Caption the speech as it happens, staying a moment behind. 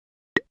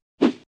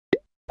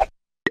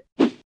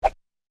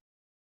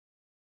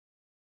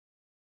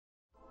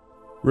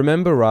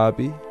Remember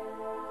Rabi?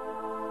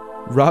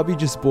 Rabi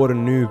just bought a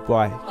new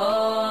bike.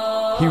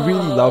 He really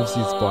loves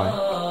his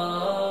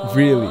bike.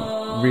 Really,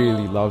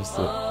 really loves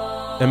it.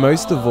 And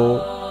most of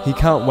all, he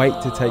can't wait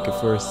to take it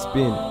for a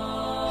spin.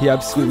 He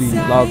absolutely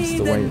loves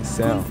the way it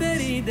sounds.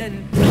 It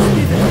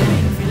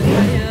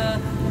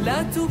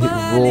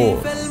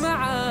roars.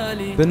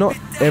 But not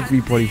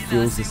everybody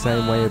feels the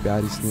same way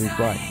about his new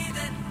bike.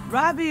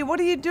 Rabi, what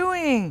are you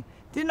doing?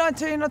 Didn't I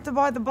tell you not to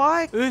buy the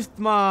bike?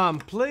 Mum,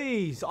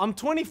 please. I'm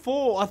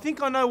 24. I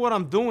think I know what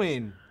I'm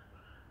doing.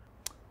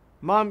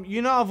 Mum,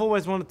 you know I've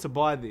always wanted to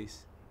buy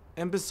this.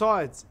 And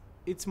besides,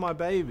 it's my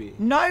baby.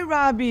 No,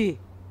 Rabi.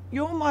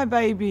 You're my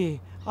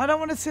baby. I don't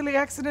want a silly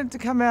accident to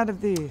come out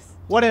of this.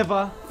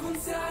 Whatever.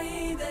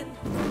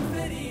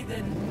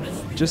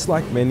 Just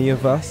like many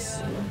of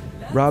us,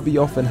 Rabi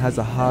often has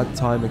a hard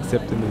time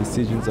accepting the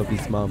decisions of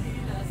his mum,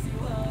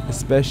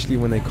 especially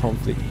when they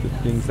conflict with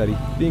things that he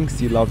thinks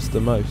he loves the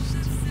most.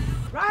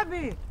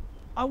 Rabi,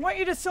 I want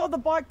you to sell the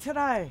bike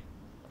today.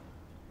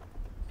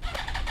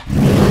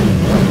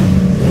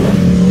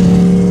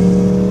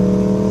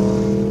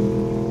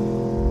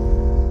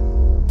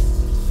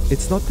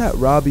 It's not that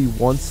Rabi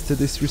wants to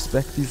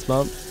disrespect his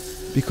mum,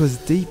 because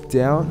deep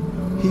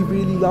down, he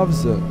really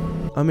loves her.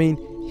 I mean,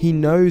 he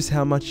knows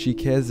how much she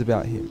cares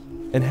about him,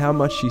 and how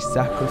much she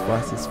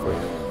sacrifices for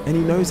him, and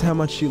he knows how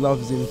much she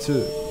loves him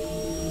too.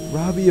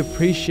 Rabi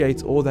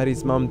appreciates all that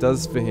his mum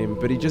does for him,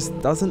 but he just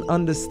doesn't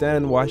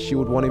understand why she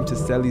would want him to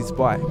sell his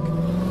bike,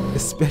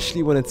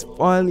 especially when it's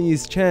finally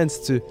his chance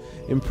to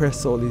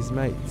impress all his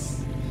mates.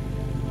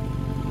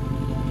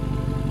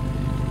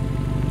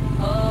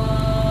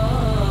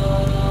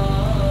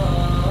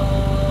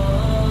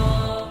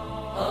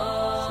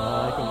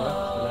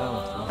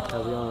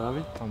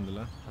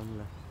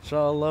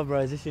 Inshallah, bro,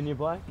 is this your new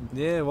bike?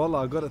 Yeah,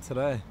 wallah, I got it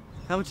today.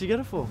 How much you get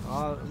it for?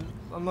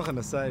 I'm not going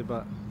to say,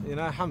 but, you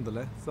know,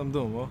 alhamdulillah, so I'm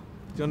doing well.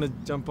 Do you want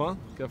to jump on?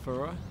 Go for a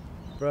ride?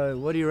 Bro,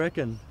 what do you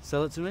reckon?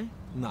 Sell it to me?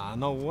 Nah,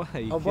 no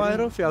way. I'll buy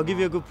it off you. I'll give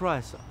you a good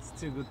price. It's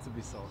too good to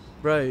be sold.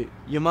 Bro,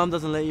 your mum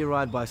doesn't let you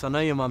ride bikes. I know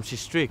your mum, she's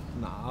strict.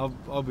 Nah,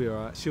 I'll be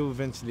alright. She'll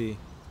eventually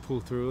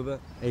pull through with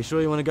it. Are you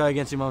sure you want to go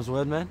against your mum's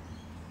word, man?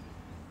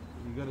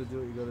 You got to do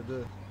what you got to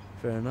do.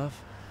 Fair enough.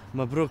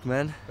 Mabruk,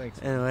 man.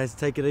 Thanks. Anyways,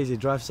 take it easy.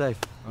 Drive safe.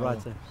 Oh.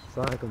 Right, sir.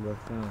 Assalamualaikum, bro.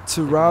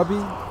 To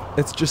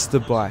Rabi, it's just a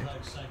bike.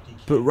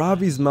 But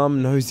Rabi's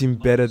mum knows him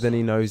better than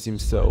he knows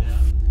himself.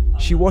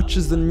 She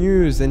watches the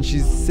news and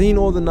she's seen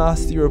all the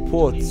nasty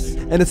reports.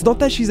 And it's not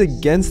that she's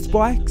against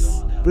bikes,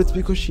 but it's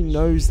because she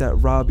knows that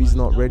Rabi's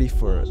not ready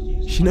for it.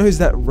 She knows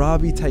that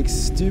Rabi takes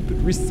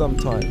stupid risks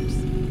sometimes.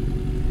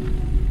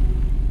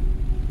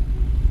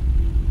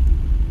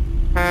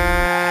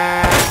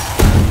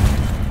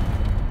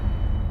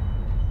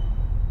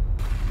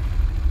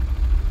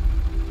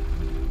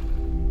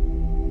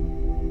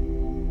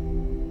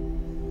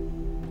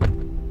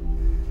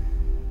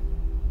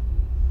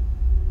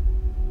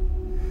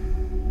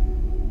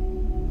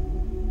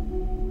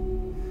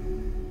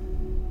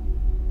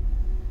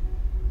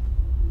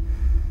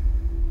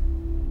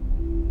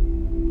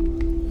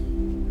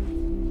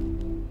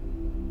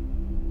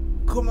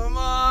 Come on,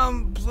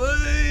 Mom,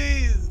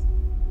 please.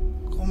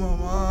 Come on,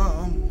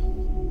 Mom.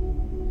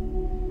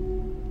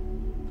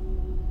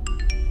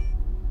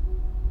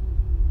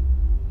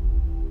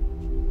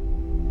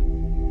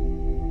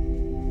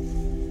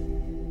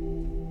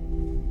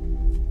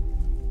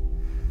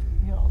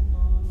 Ya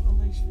Allah,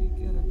 Allah yashfik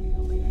ya Rabbi,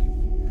 Allah yahfik.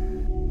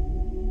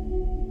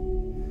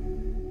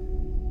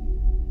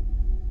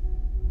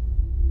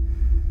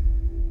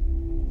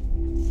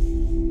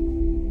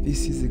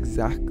 This is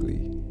exactly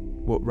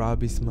what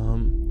Rabi's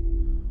mum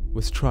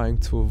was trying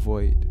to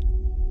avoid.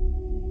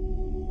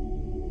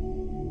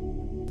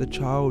 The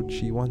child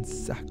she once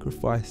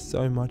sacrificed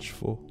so much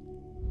for,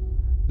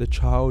 the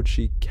child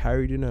she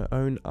carried in her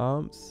own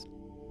arms,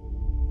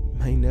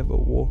 may never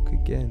walk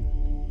again.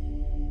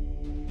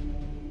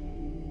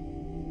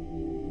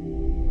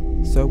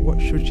 So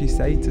what should she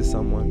say to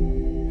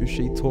someone who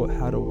she taught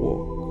how to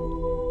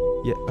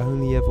walk, yet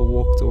only ever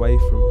walked away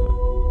from her?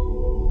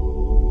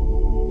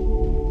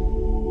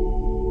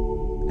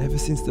 Ever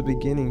since the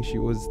beginning, she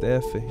was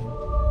there for him.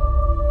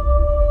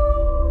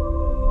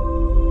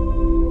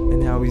 And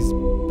now he's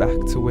back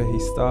to where he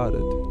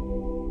started.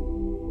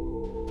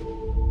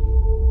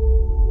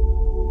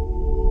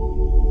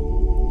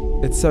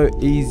 It's so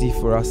easy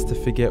for us to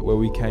forget where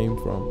we came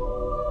from.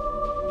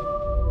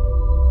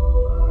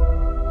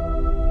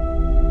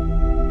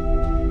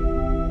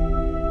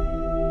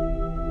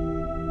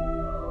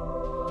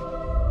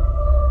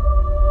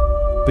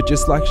 But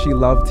just like she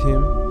loved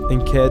him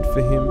and cared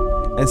for him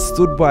and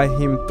stood by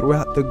him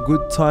throughout the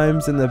good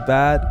times and the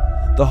bad,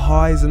 the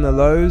highs and the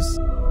lows,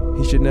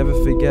 he should never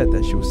forget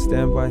that she will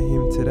stand by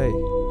him today.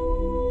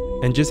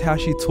 And just how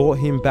she taught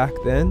him back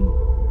then,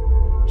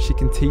 she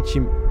can teach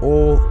him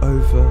all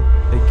over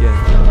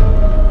again.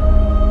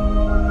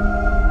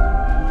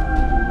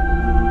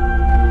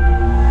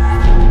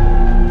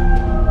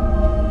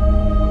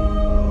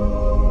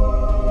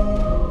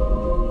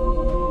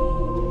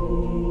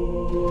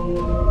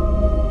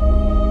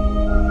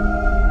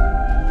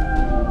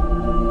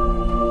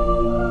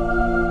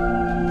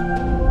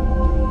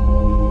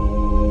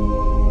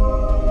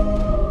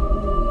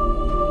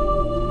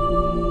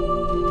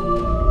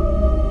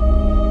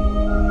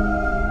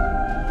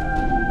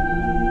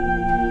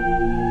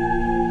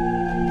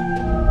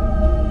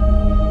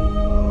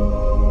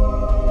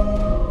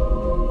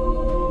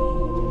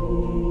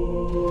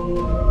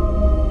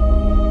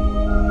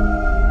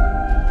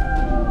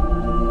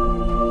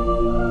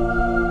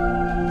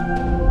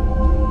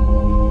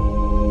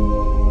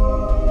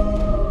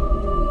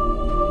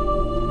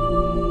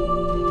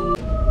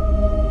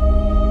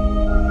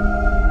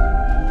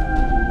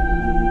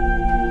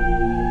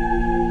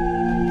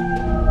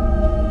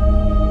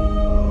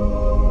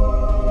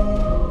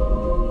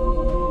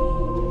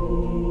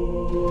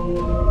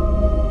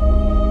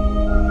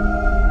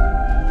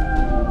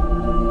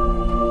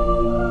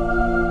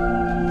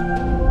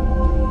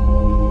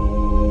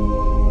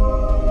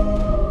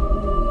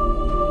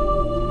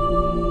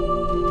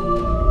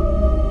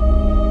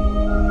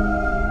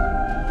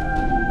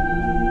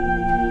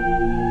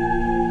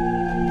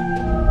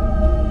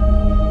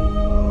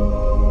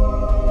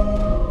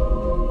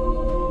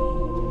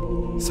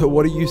 So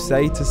what do you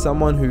say to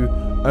someone who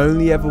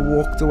only ever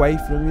walked away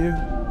from you?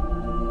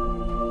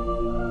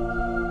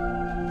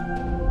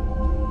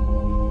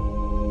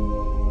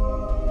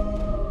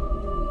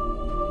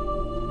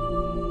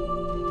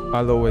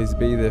 I'll always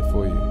be there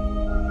for you.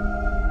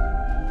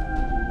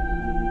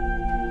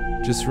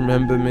 Just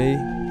remember me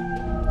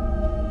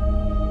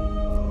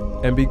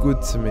and be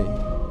good to me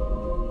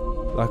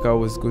like I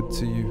was good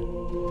to you.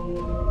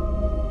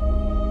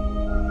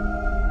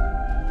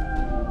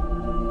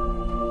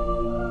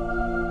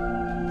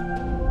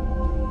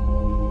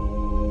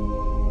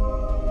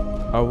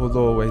 I will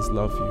always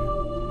love you.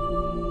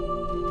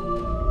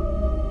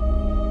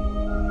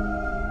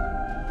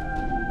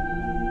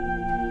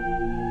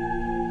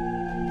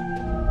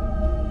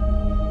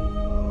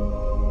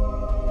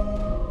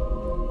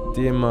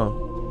 Dear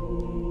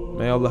Mum,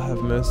 may Allah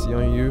have mercy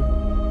on you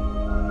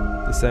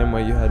the same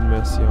way you had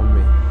mercy on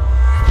me.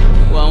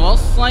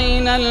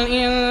 ووصينا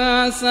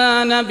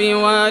الإنسان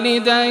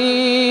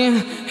بوالديه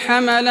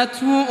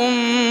حملته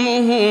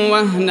أمه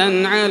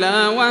وهنا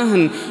على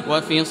وهن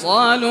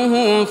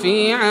وفصاله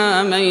في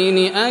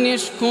عامين أن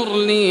اشكر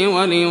لي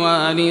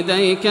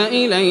ولوالديك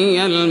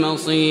إلي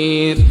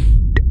المصير